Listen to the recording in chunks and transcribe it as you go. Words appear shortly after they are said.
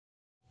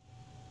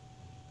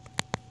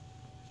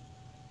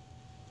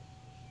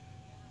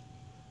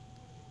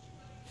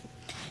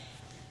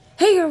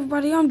Hey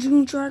everybody, I'm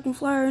June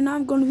Dragonflyer and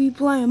I'm going to be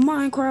playing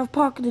Minecraft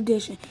Pocket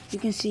Edition. You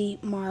can see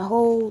my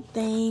whole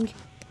thing.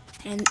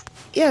 And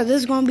yeah, this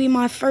is going to be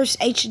my first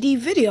HD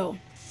video.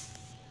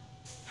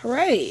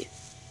 Hooray! I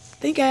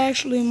think I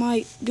actually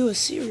might do a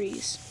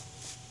series.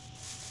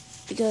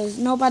 Because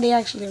nobody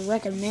actually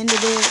recommended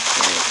it.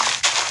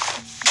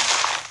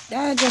 But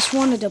I just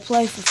wanted to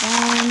play for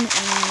fun.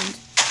 And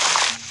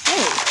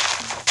hey,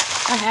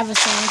 I have a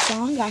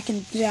Samsung. I can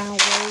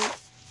download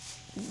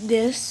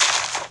this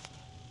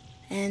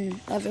and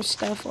other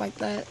stuff like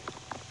that.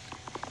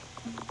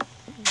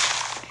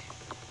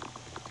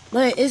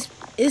 But it's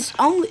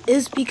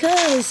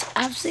because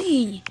I've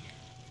seen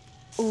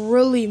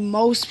really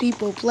most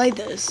people play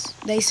this.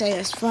 They say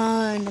it's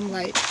fun. I'm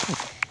like,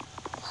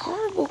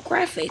 horrible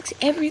graphics.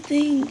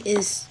 Everything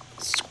is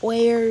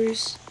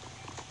squares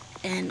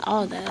and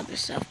all that other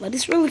stuff. But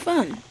it's really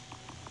fun.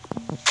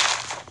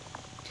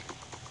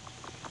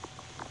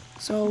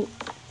 So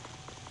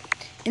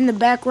in the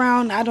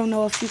background, I don't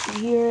know if you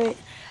can hear it,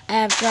 I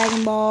have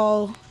Dragon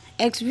Ball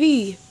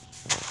XV,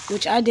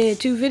 which I did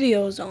 2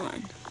 videos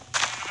on.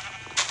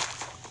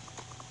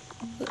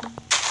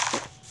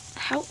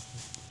 How?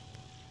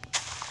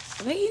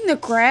 Are they eating the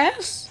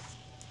grass?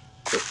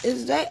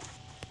 Is that?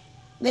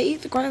 They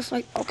eat the grass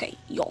like, okay,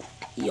 yo.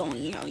 He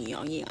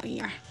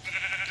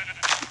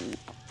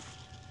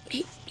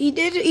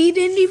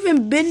didn't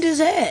even bend his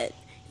head.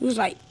 He was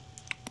like,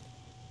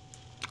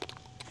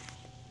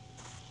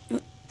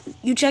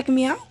 you checking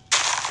me out?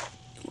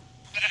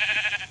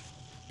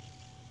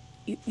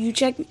 You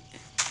check me?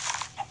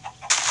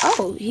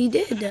 Oh, he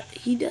did.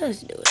 He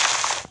does do it.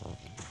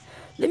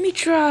 Let me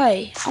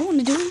try. I want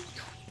to do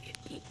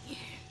it.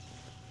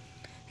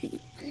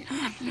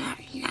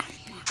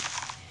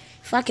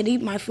 If I could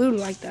eat my food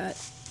like that.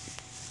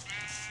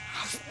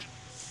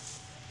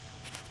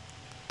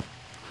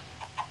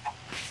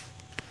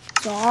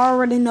 So I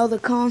already know the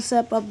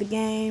concept of the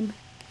game.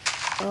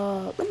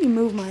 Let me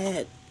move my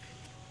head.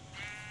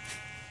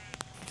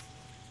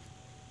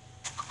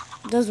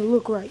 Doesn't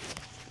look right.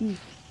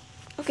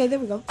 Okay, there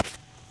we go.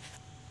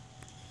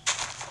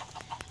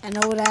 I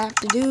know what I have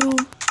to do.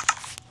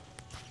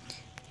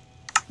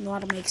 Know how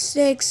to make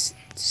sticks,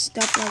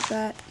 stuff like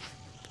that.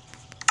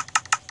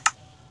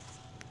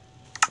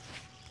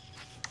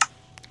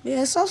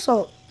 Yeah, it's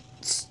also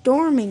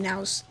storming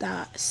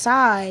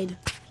outside.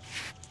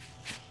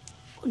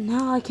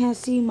 Now I can't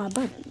see my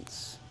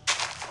buttons.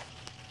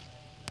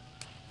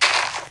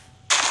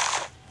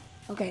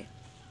 Okay,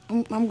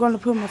 I'm gonna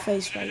put my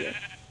face right here.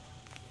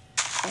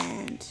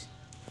 And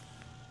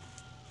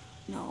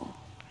no.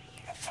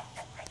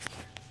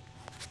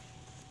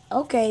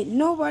 Okay,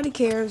 nobody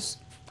cares.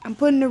 I'm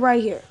putting it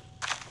right here.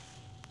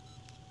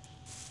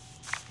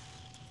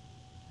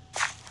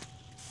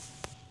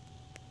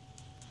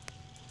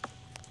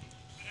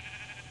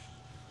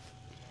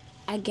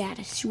 I got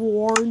a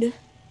sword.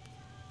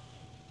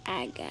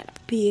 I got a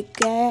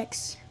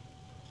pickaxe.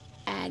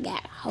 I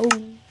got a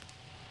hoe.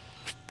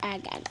 I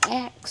got an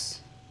axe.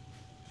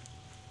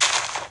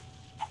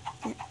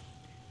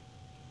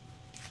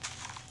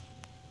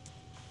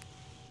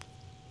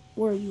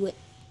 Where are you at?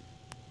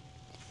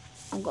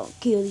 I'm gonna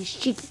kill these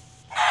chickens.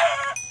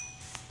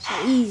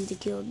 So easy to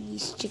kill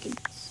these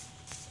chickens.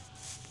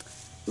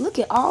 Look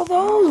at all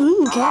those.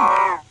 Ooh,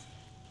 okay.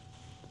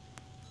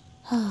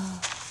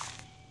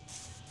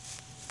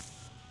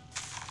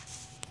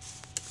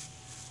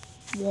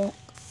 Walk.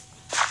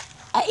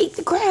 I ate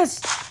the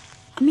grass.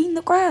 I mean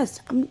the grass.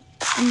 I'm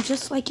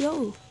just like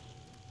yo.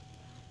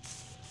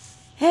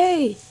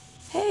 Hey,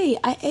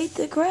 I ate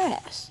the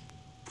grass.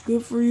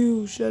 Good for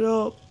you. Shut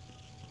up.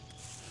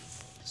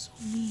 So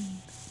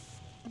mean.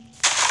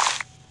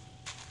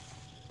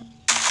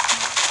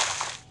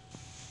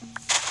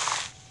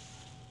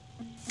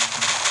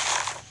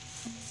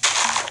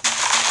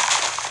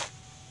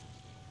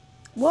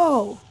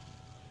 Whoa.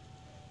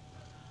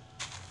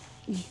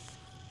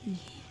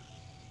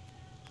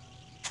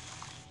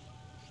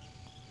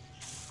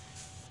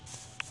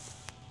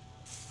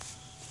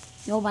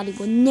 Nobody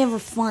will never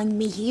find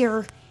me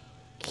here.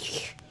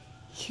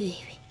 Give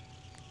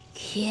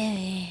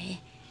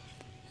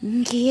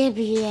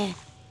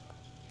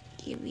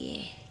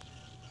me.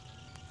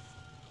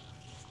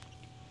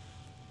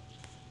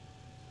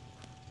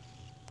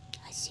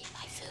 I see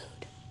my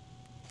food.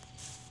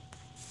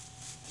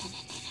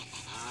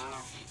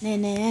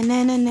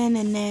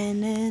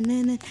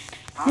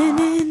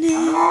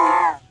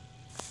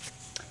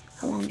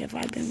 How long have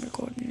I been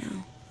recording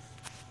now?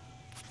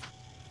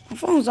 My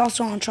phone's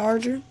also on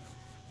charger.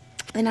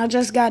 And I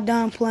just got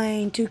done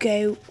playing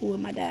 2K with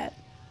my dad.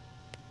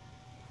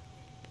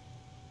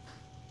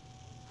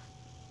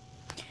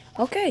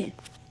 Okay.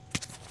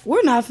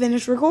 We're not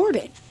finished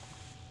recording.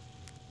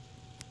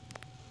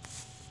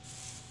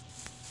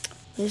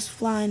 Let's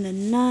fly in a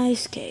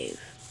nice cave.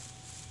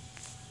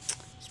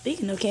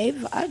 Speaking of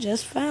cave, I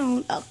just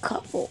found a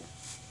couple.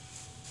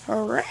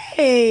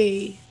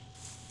 Hooray!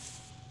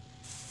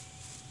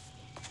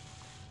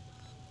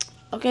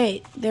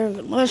 Okay, there's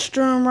a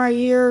mushroom right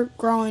here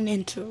growing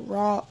into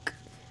rock.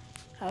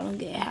 I don't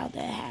get how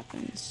that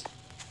happens.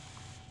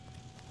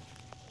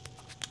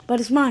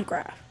 But it's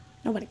Minecraft.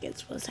 Nobody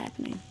gets what's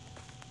happening.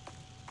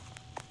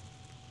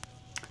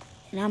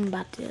 And I'm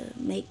about to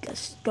make a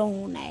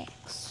stone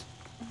axe.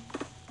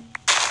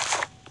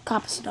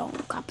 Copperstone,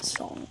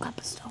 copperstone,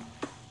 copperstone.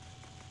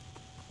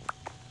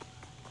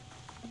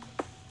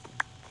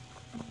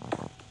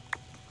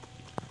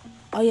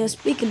 Oh yeah,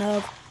 speaking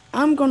of,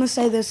 I'm gonna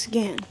say this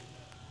again.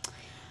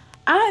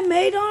 I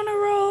made on a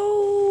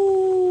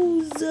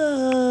rose.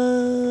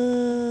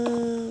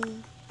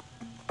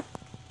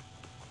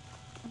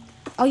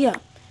 Oh yeah,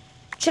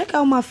 check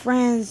out my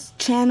friend's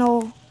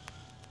channel.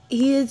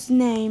 His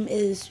name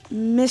is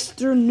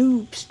Mr.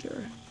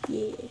 Noobster.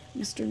 Yeah,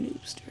 Mr.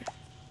 Noobster.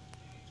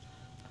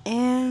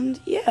 And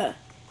yeah,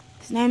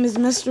 his name is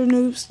Mr.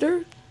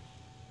 Noobster.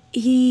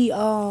 He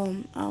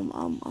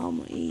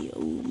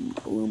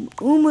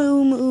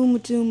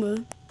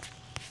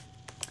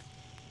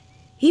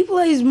he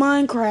plays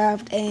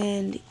Minecraft,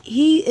 and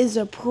he is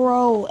a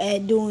pro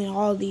at doing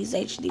all these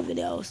HD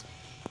videos.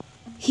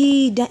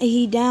 He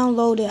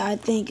downloaded, I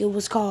think it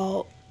was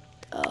called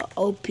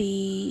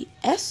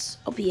OPS?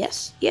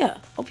 Yeah,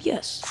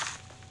 OPS.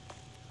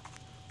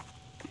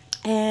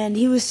 And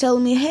he was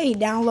telling me, hey,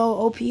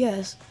 download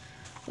OPS.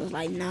 I was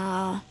like,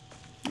 nah,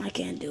 I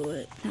can't do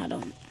it. I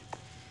don't.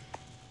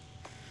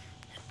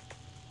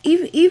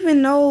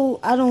 Even though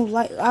I don't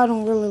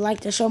really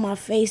like to show my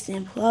face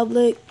in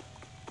public.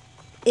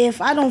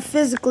 If I don't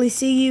physically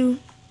see you,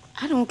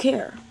 I don't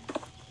care.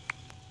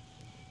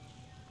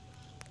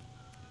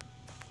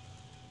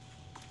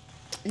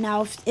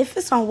 Now, if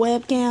it's on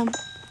webcam,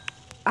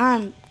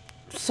 I'm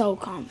so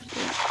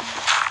confident.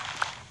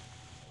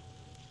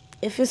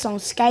 If it's on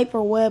Skype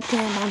or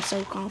webcam, I'm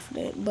so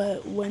confident.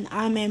 But when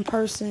I'm in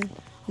person,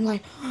 I'm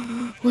like,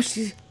 what's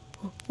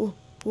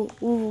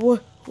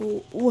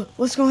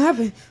gonna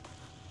happen?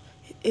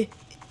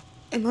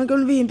 Am I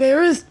gonna be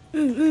embarrassed?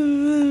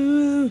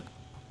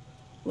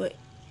 Wait.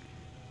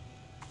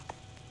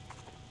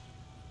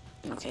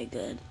 Okay,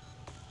 good.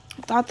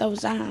 I thought that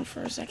was on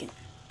for a second.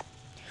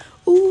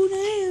 Ooh,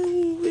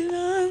 damn.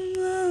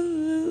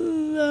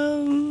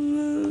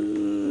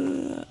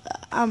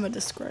 I'm a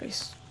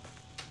disgrace.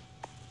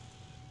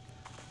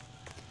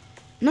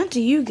 Not to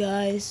you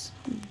guys.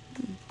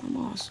 I'm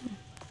awesome.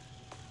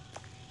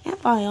 Am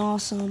I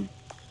awesome?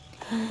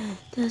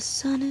 The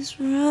sun is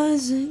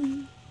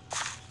rising.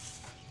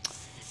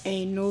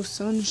 Ain't no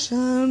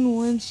sunshine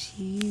when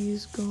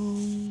she's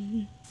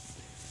gone.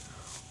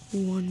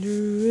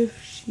 Wonder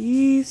if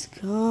she's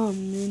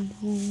coming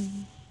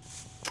home.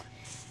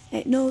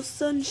 Ain't no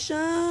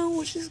sunshine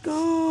when she's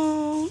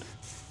gone.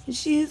 And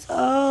she's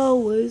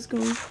always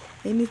gone.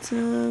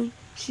 Anytime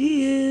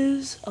she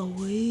is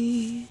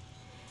away.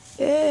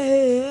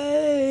 Hey.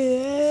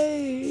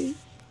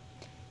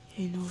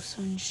 Ain't no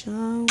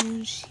sunshine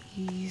when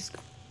she's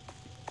gone.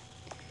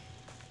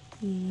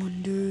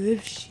 Wonder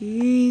if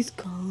she's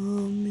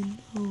coming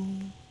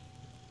home.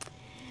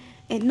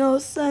 Ain't no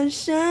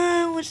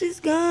sunshine when she's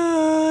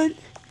gone.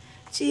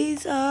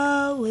 She's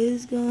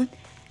always gone.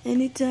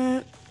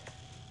 Anytime.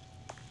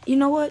 You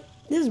know what?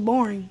 This is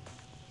boring.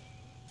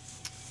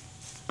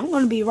 I'm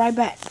going to be right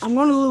back. I'm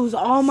going to lose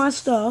all my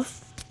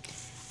stuff.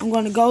 I'm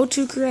going to go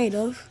to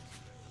creative.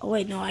 Oh,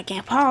 wait, no, I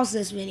can't pause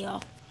this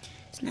video.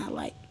 It's not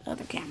like the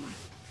other camera.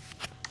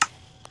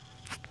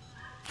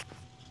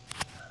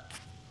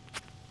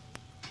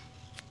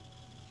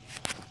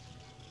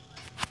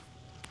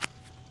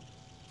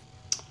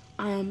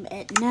 I'm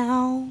at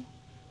now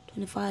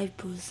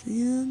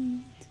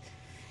 25%.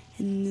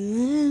 And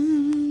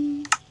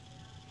then,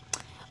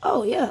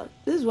 oh yeah,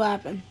 this is what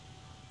happened.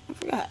 I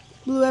forgot.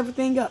 Blew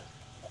everything up.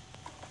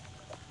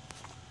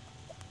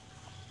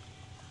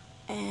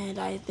 And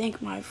I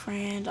think my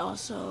friend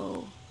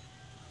also,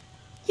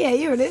 yeah,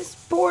 here it is.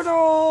 Portal.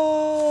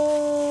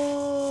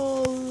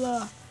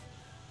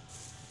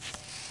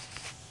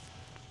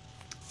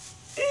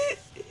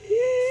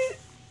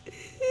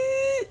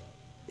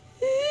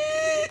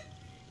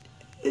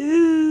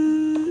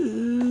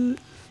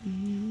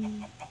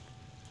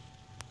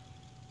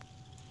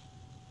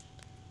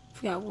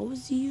 Forgot what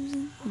was he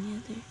using? Oh yeah,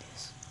 there it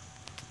is.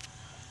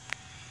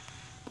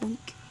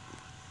 Boink.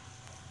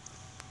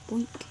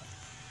 Boink.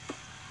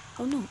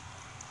 Oh no.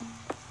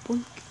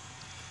 Boink.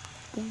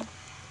 Boink.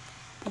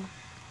 Boink.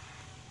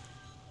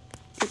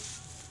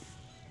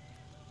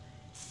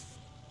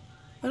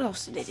 What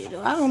else did he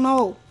do? I don't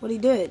know what he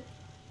did.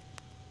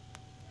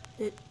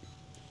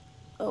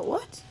 Oh,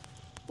 what?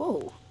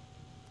 Whoa.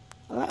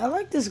 I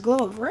like this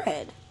glow of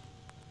red.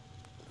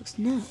 Looks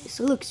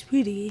nice. It looks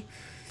pretty.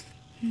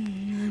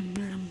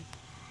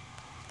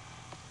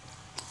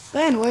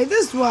 But anyway,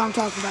 this is what I'm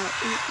talking about.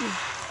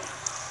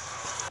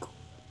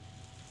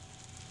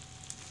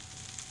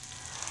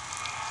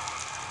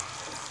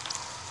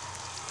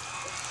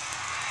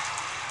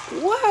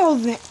 Well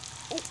then,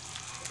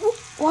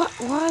 what?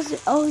 Why is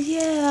it? Oh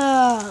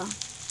yeah,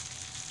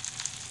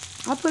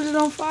 I put it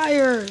on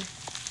fire.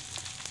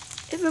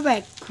 Isn't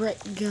that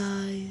great,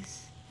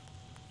 guys?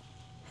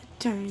 I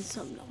turned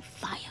something on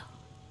fire.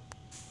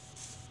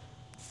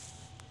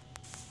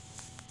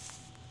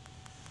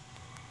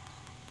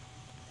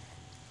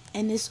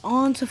 And it's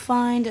on to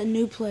find a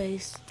new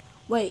place.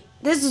 Wait,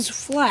 this is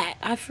flat.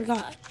 I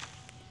forgot.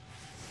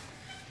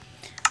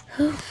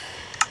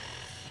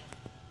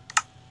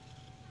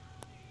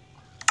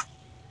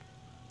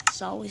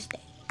 It's always day.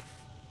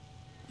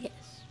 Yes.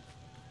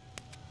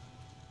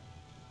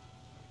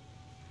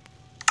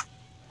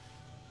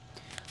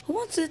 Who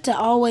wants it to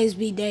always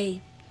be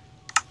day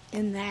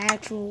in the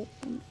actual...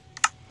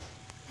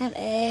 I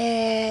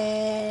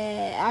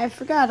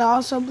forgot I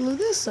also blew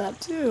this up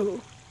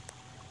too.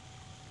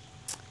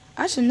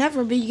 I should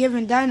never be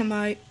given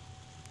dynamite.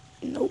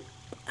 Nope.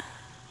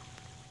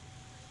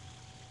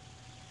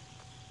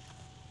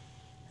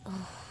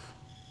 Oh,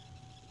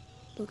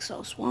 looks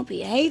so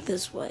swampy. I hate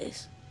this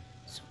place.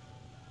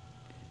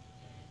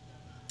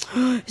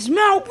 It's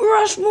Mount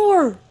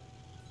Rushmore!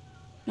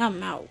 Not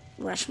Mount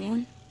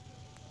Rushmore.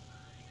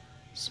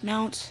 It's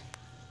Mount...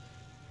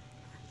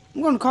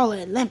 I'm gonna call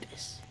it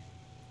Olympus.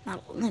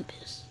 Mount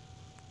Olympus.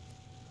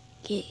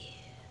 Yeah.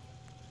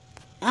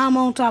 I'm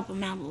on top of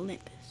Mount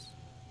Olympus.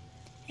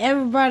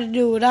 Everybody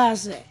do what I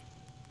say.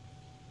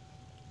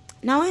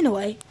 Now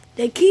anyway,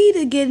 the key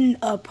to getting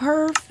a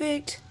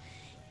perfect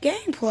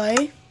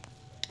gameplay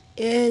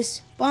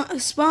is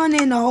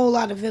spawning a whole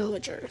lot of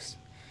villagers.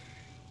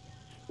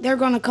 They're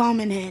gonna come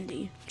in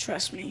handy,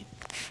 trust me.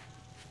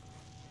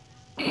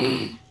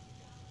 If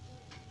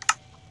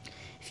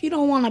you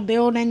don't want to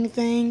build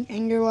anything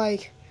and you're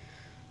like,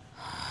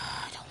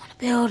 I don't want to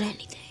build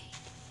anything,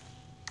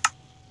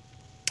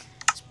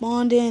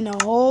 spawned in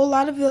a whole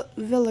lot of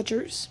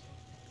villagers.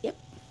 Yep.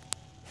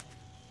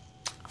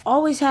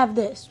 Always have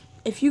this.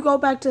 If you go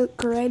back to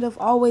creative,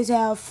 always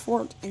have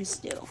fort and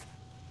still.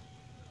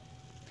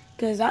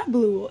 Because I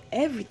blew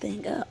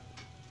everything up.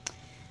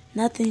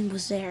 Nothing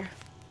was there.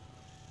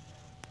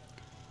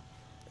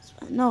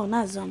 No,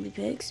 not zombie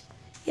pigs.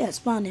 Yeah,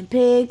 spawning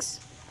pigs.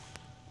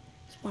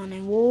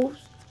 Spawning wolves.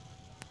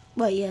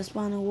 But yeah,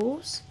 spawning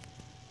wolves.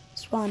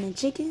 Spawning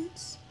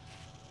chickens.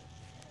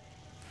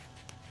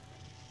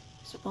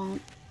 Spawned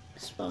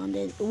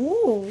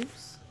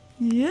wolves.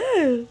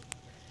 Yeah.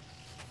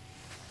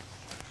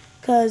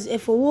 Because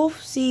if a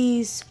wolf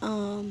sees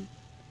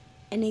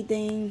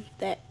anything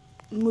that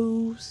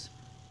moves,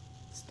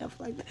 stuff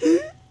like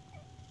that.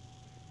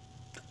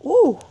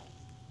 Ooh.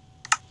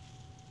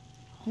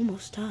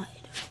 Almost died.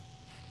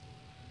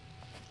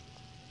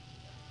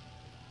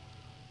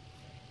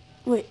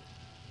 Wait.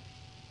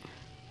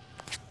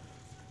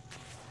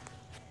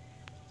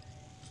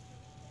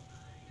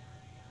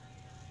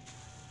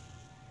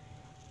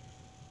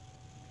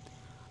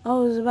 I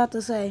was about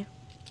to say.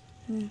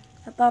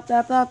 I thought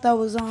that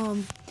was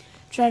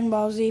Dragon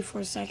Ball Z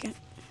for a second.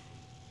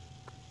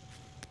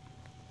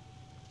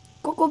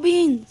 Cocoa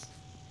beans.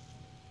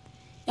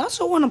 You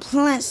also want to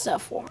plant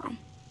stuff for them.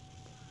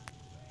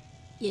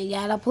 You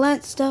gotta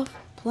plant stuff.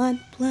 Plant.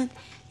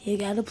 You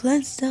gotta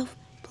plant stuff.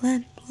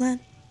 Plant.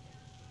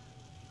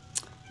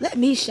 Let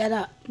me shut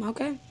up,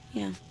 okay?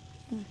 Yeah.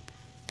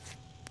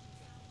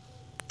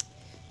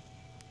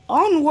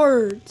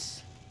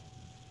 Onwards.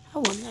 I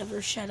will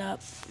never shut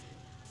up.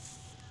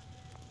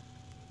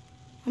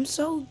 I'm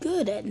so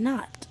good at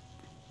not.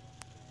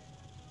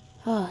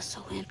 Oh,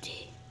 so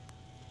empty.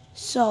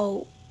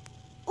 So,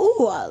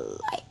 ooh, I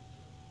like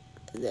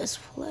this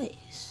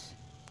place.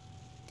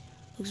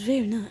 Looks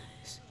very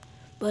nice.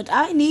 But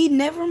I need,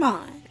 never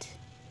mind.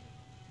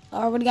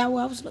 I already got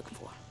what I was looking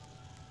for.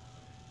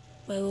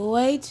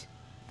 Wait.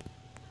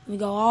 Let me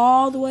go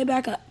all the way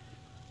back up.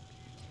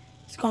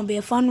 It's gonna be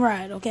a fun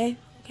ride, okay?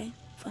 Okay,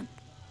 fun.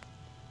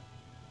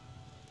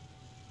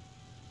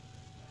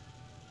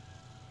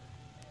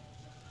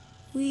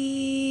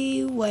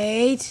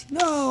 Wait.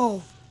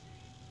 No,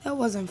 that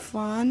wasn't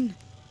fun.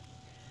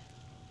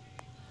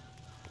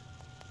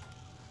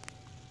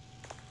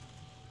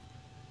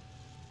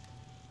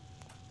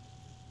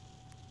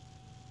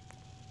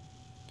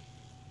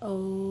 Oh,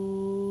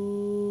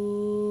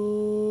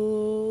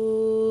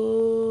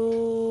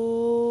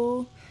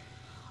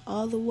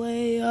 all the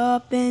way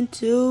up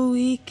until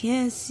we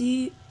can't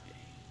see.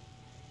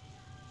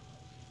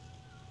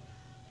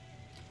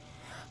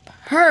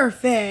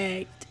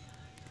 Perfect.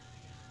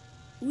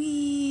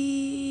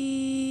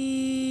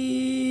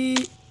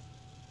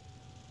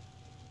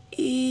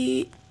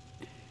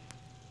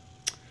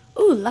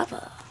 Ooh,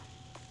 lava.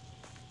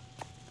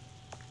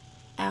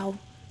 Ow.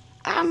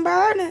 I'm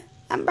burning.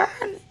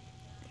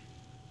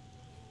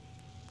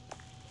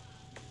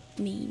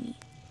 Meanie.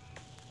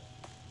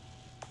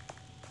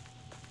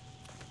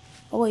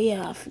 Oh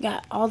yeah, I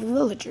forgot all the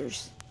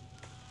villagers.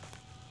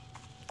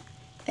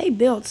 They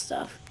build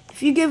stuff.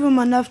 If you give them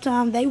enough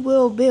time, they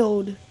will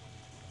build.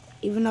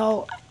 Even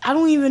though I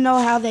don't even know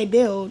how they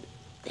build.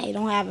 They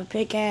don't have a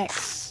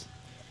pickaxe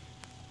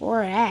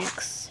or an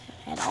axe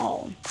at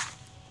all.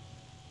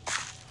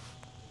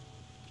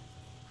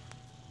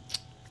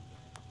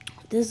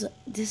 This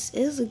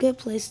is a good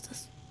place to.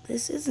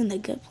 This isn't a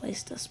good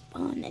place to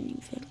spawn any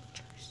villagers.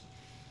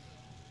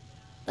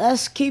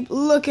 Let's keep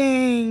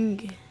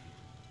looking.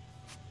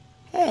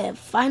 Hey,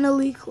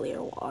 finally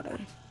clear water.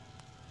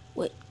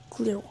 Wait,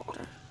 clear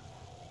water.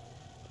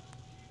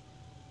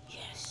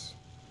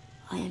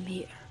 I am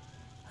here.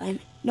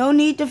 No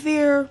need to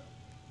fear.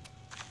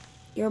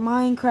 Your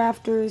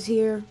Minecrafter is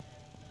here.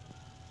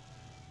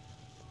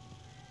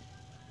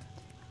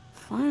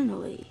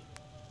 Finally.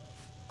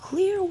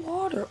 Clear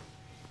water.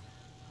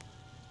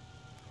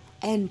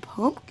 And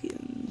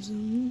pumpkins.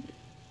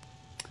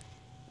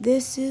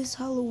 This is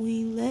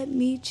Halloween. Let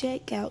me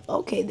check out.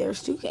 Okay,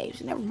 there's 2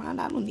 caves. Never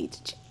mind. I don't need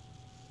to check.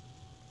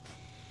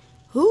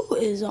 Who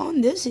is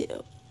on this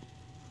hill?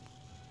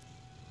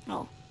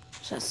 Oh,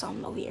 it's just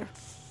something over here.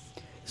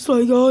 It's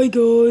like, hi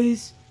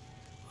guys.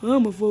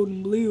 I'm a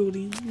floating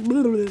building.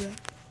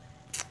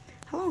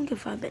 How long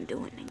have I been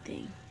doing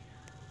anything?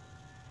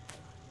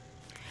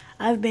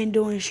 I've been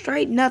doing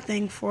straight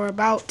nothing for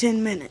about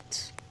 10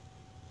 minutes.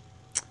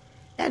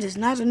 That is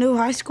not a new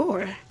high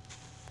score.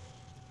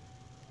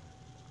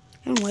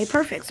 Anyway,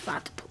 perfect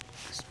spot to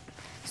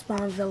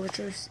spawn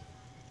villagers.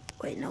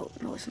 Wait, no,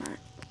 it's not.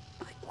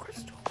 Like,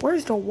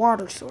 where's the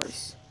water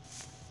source?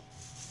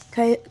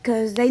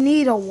 Cause they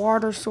need a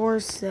water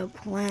source to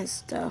plant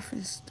stuff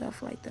and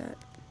stuff like that.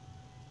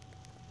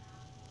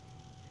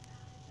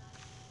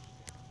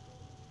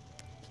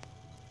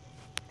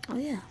 Oh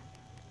yeah.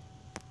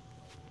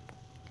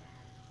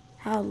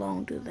 How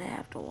long do they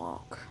have to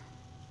walk?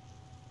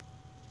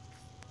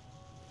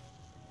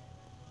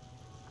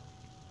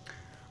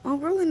 Oh,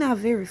 really not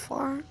very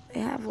far. They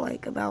have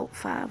like about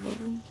 5 of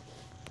them.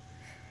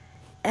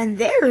 And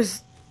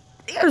there's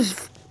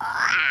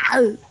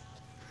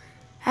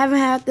haven't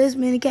had this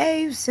many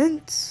caves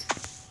since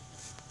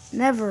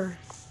never.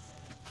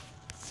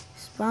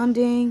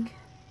 Spawning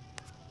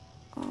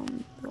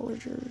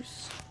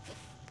villagers.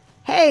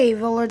 Hey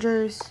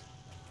villagers.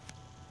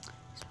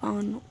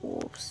 Spawn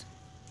wolves.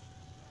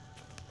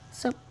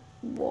 Sup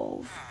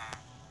wolf.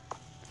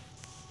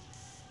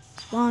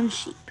 Spawn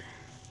sheep.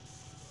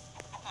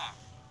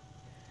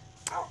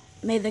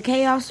 May the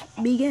chaos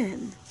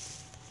begin.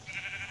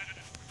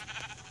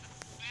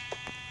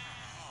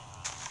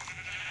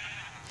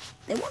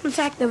 They won't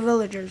attack the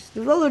villagers.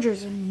 The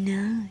villagers are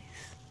nice.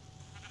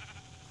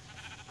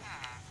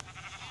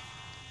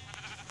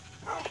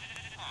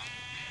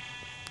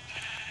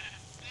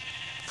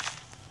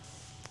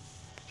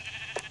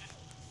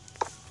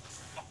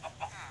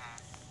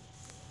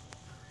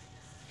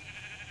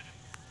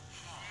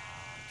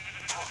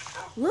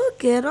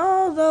 Look at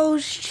all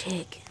those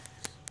chickens.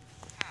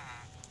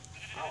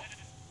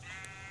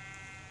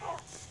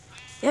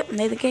 Yep,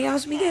 may the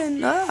chaos begin.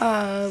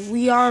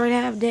 We already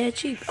have dead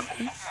sheep.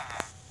 Okay.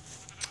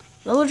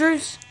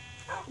 Villagers,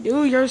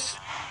 do your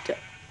stuff.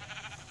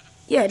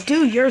 Yeah,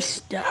 do your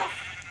stuff.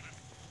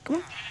 Come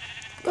on.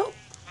 Go.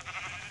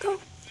 Go.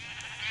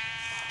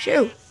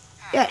 Shoo.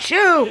 Yeah,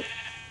 shoo.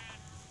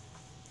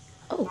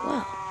 Oh,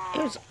 wow.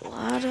 There's a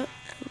lot of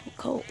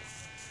coal.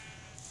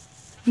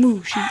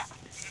 Move, sheep.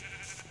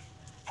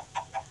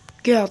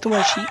 Get out the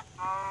way, sheep.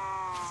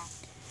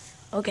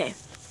 Okay.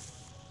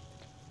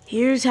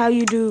 Here's how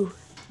you do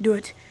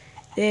it.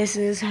 This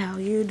is how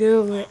you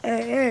do it.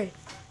 Hey,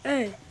 hey,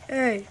 hey,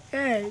 hey,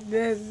 hey.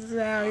 This is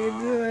how you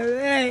do it.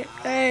 Hey,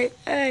 hey,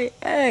 hey,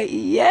 hey.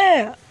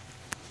 Yeah.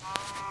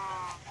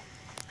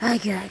 I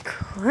got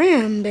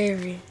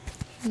cranberry.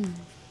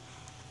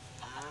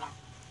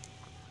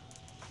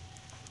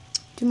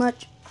 Too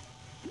much?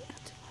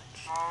 Not too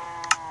much.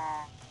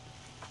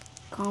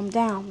 Calm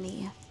down,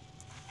 Mia.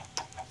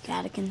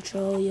 Gotta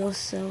control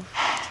yourself.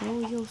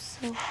 Control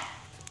yourself.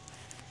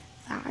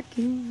 I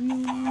give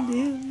you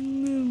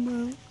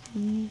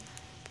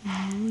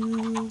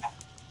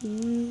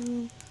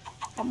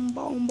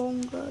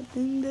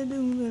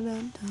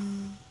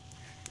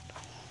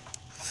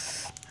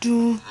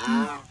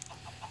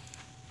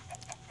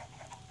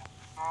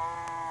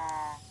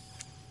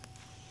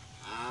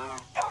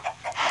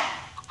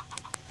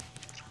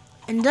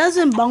And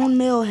doesn't bone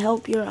meal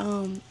help your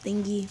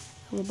thingy,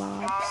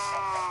 bobs?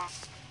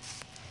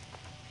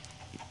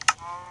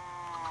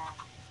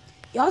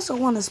 You also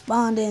want to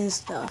spawn in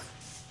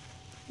stuff.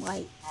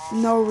 Like,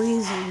 no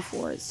reason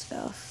for it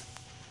stuff.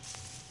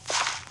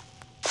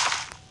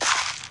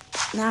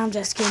 Now I'm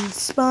just kidding.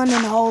 Spawn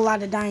in a whole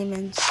lot of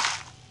diamonds.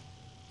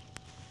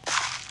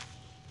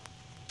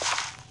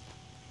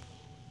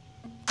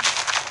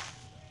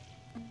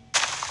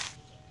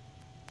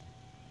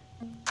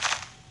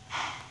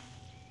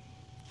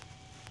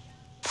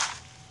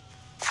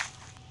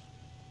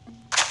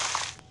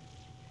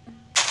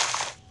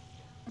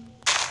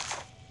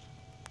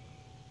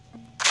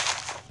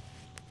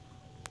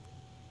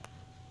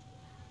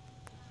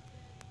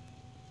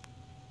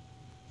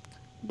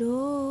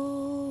 Doing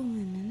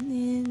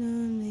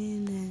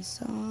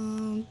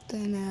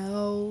something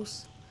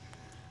else.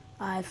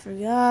 I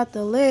forgot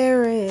the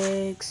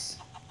lyrics,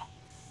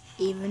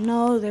 even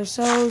though they're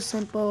so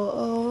simple.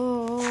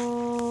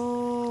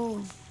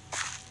 Oh,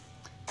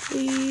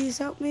 please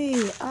help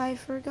me. I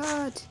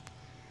forgot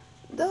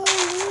the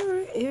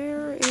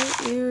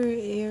lyrics.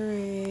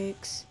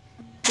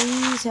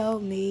 Please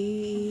help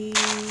me.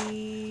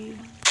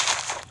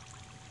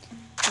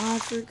 I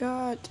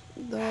forgot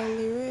the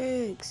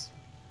lyrics.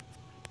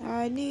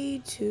 I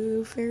need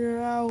to figure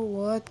out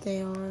what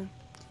they are.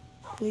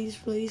 please,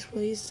 please,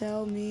 please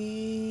tell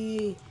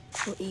me.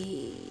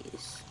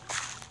 Please.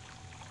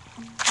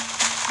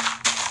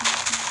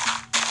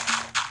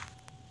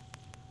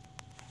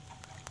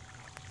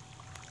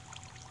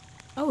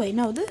 Oh wait,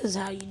 no, this is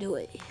how you do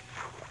it.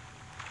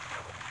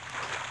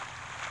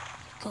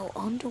 Go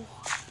underwater.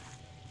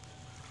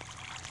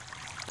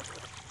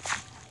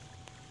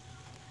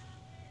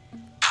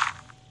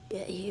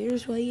 Yeah,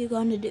 here's what you're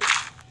gonna do.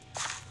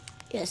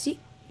 Yeah, see?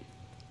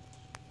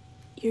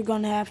 You're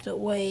gonna have to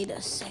wait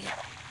a second.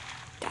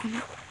 Darn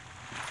it.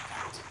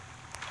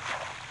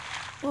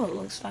 Well, it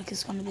looks like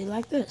it's gonna be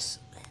like this.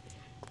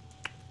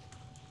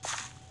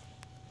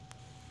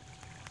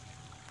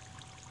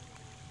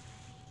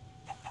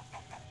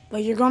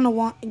 But you're gonna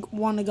want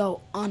to go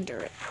under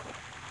it.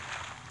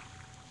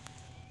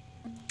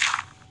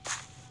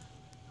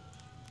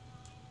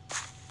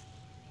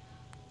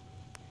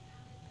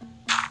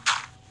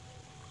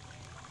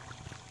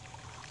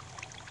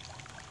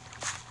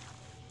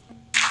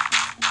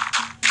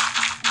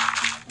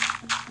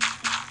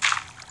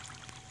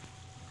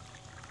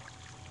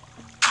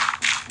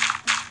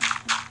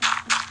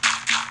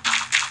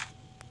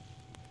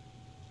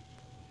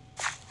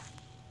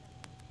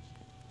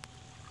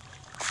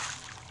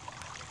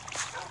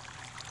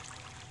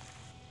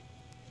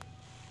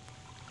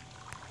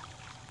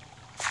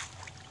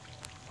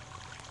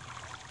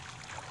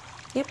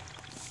 Yep.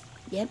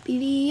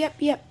 Yepity, yep,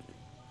 yep.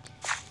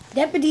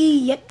 Deputy,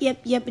 yep,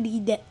 yep,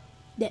 yepity, dep,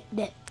 dep,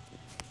 dep.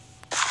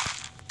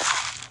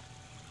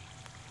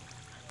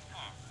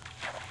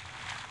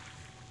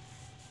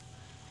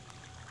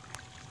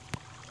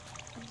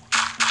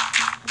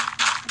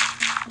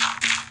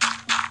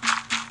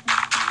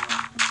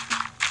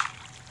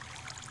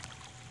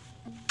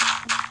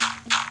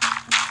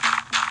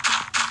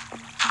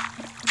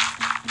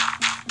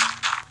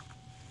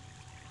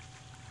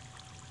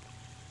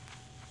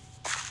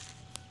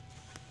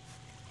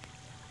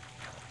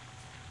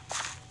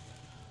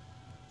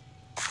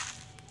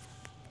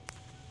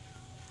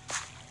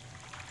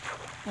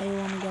 Now you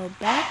want to go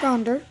back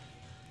under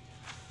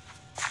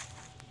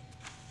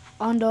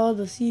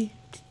the sea.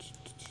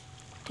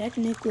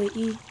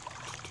 Technically,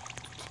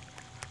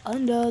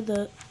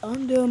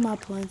 under my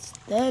plants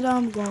that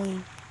I'm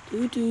going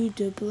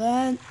to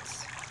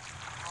plants.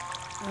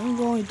 I'm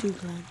going to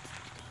plant.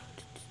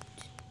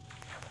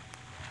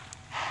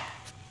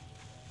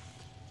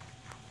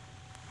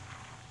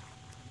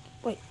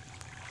 Wait,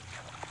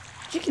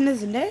 chicken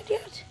isn't dead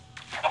yet?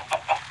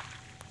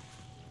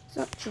 What's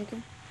up,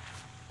 chicken?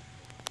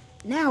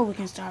 Now we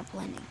can start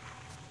blending.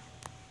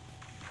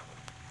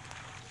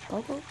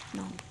 Cocoa?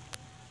 No.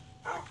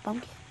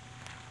 Pumpkin?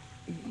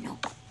 No.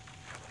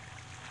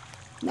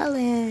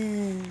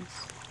 Melons.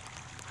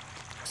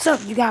 What's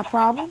up? You got a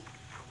problem?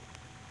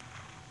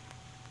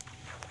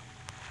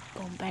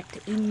 Going back to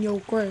eating your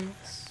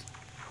grass.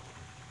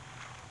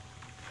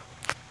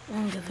 How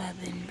long have I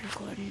been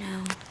recording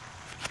now?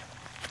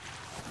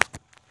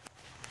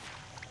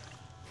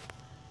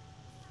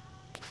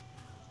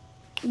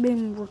 I've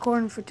been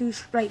recording for 2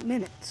 straight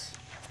minutes.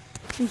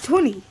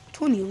 20,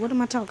 what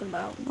am I talking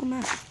about? No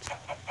math.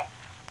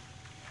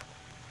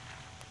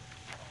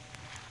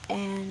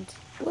 And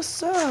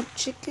what's up,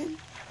 chicken?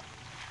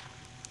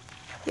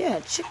 Yeah,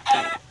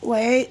 chicken.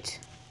 Wait.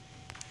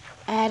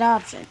 Add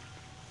option.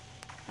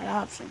 Add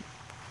option.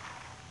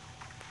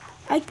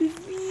 I can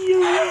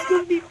feel it's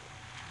gonna be.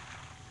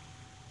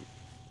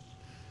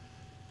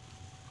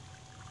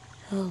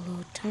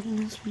 Hello,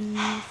 darkness,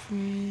 my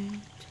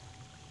friend.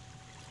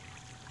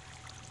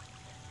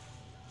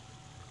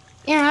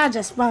 Yeah, I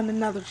just found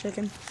another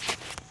chicken.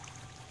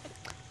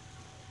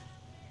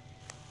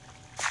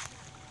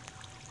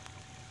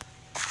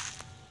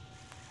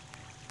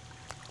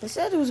 They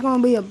said it was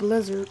gonna be a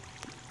blizzard.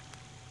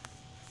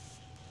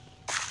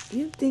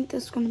 You think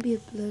that's gonna be a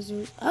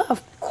blizzard? Oh,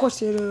 of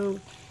course it is.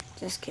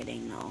 Just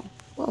kidding, no.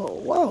 Whoa,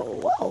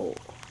 whoa, whoa.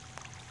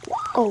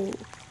 Whoa.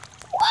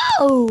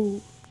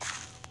 Whoa.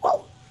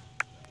 Whoa.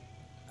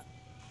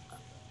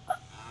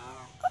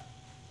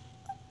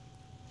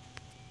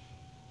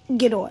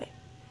 Get away.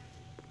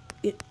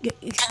 Get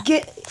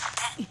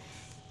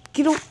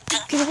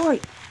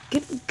away.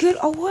 Get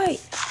away.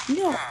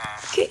 No.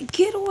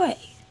 Get away.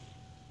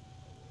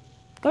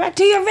 Go back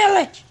to your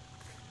village.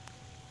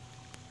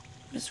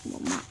 This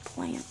will not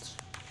plants.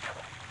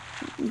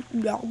 Did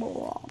the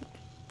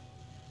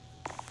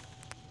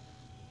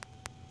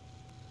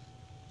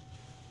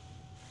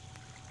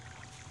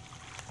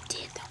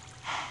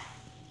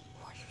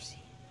warrior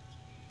see?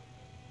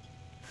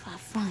 If I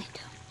find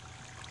him,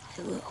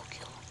 I will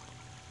kill him.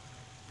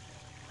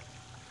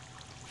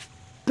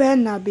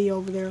 Better not be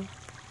over there.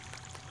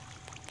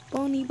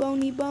 Bony,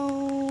 bony,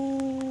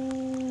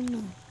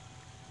 bone.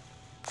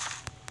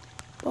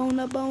 Bone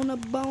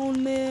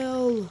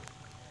mill. Wait.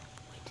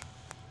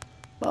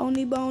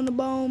 Bony,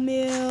 bone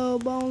mill.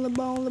 Bone.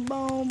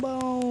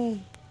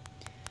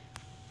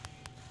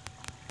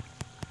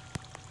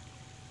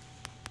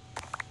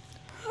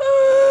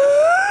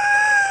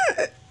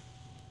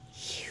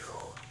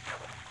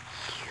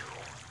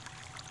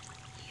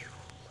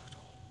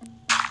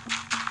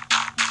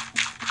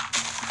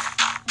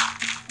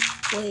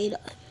 Wait a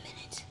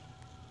minute.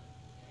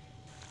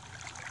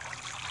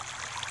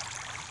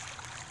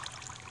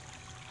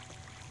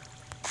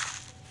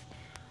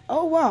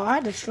 Oh wow, I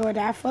destroyed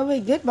half of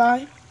it.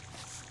 Goodbye.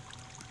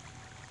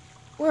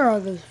 Where are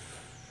the...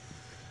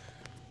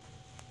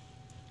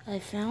 I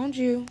found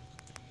you.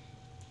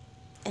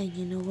 And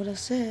you know what I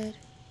said.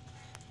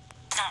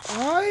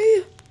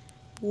 I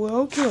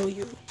will kill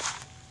you.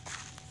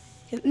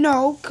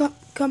 No,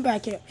 come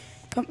back here.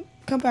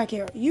 Come back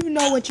here. You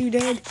know what you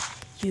did.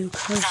 You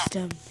cursed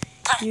him.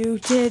 You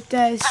did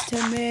this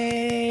to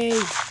me.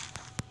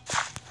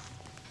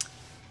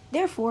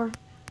 Therefore,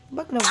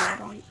 bucket of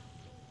water on you.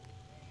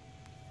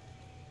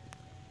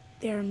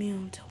 They're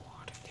immune to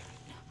water.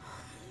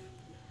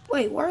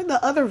 Wait, where are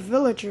the other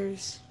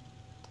villagers?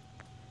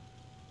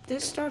 Did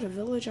it start a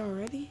village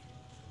already?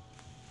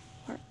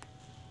 Where?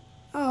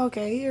 Oh,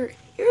 okay.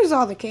 Here's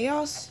all the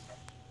chaos.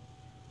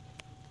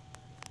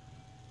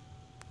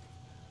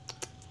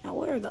 Now,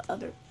 where are the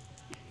other?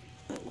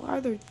 Why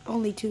are there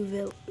only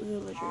 2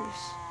 villagers?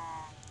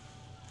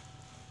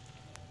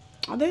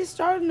 Are they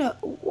starting a...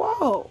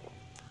 Whoa.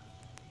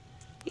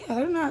 Yeah,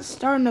 they're not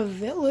starting a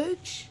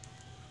village.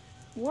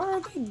 Where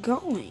are they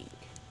going?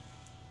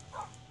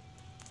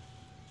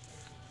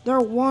 They're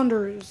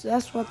wanderers.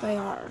 That's what they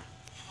are.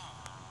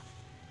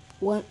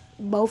 What?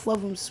 Both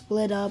of them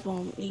split up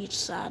on each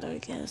side, I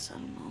guess. I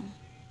don't know.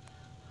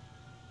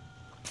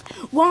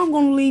 Well, I'm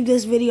going to leave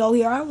this video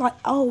here. I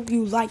hope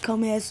you like,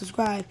 comment, and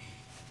subscribe.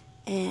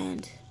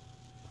 And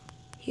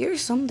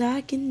here's something that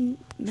I can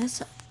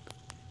mess up.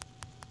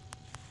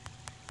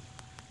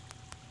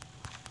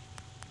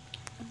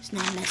 It's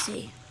not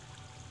messy.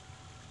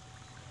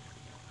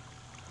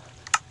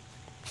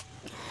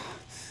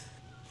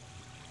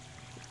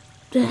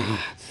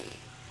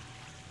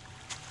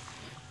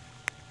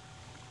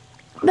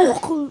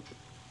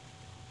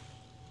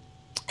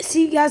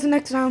 See you guys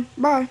next time.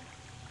 Bye.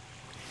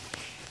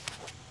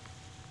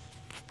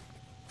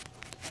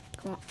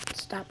 Come on.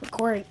 Stop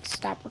recording.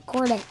 Stop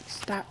recording.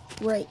 Stop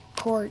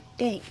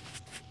recording.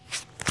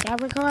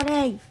 Stop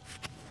recording.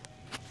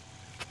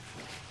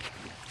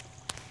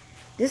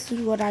 This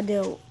is what I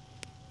do.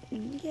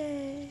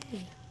 Yay.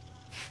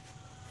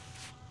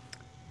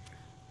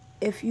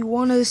 If you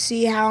want to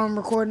see how I'm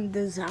recording,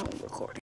 this is how I'm recording.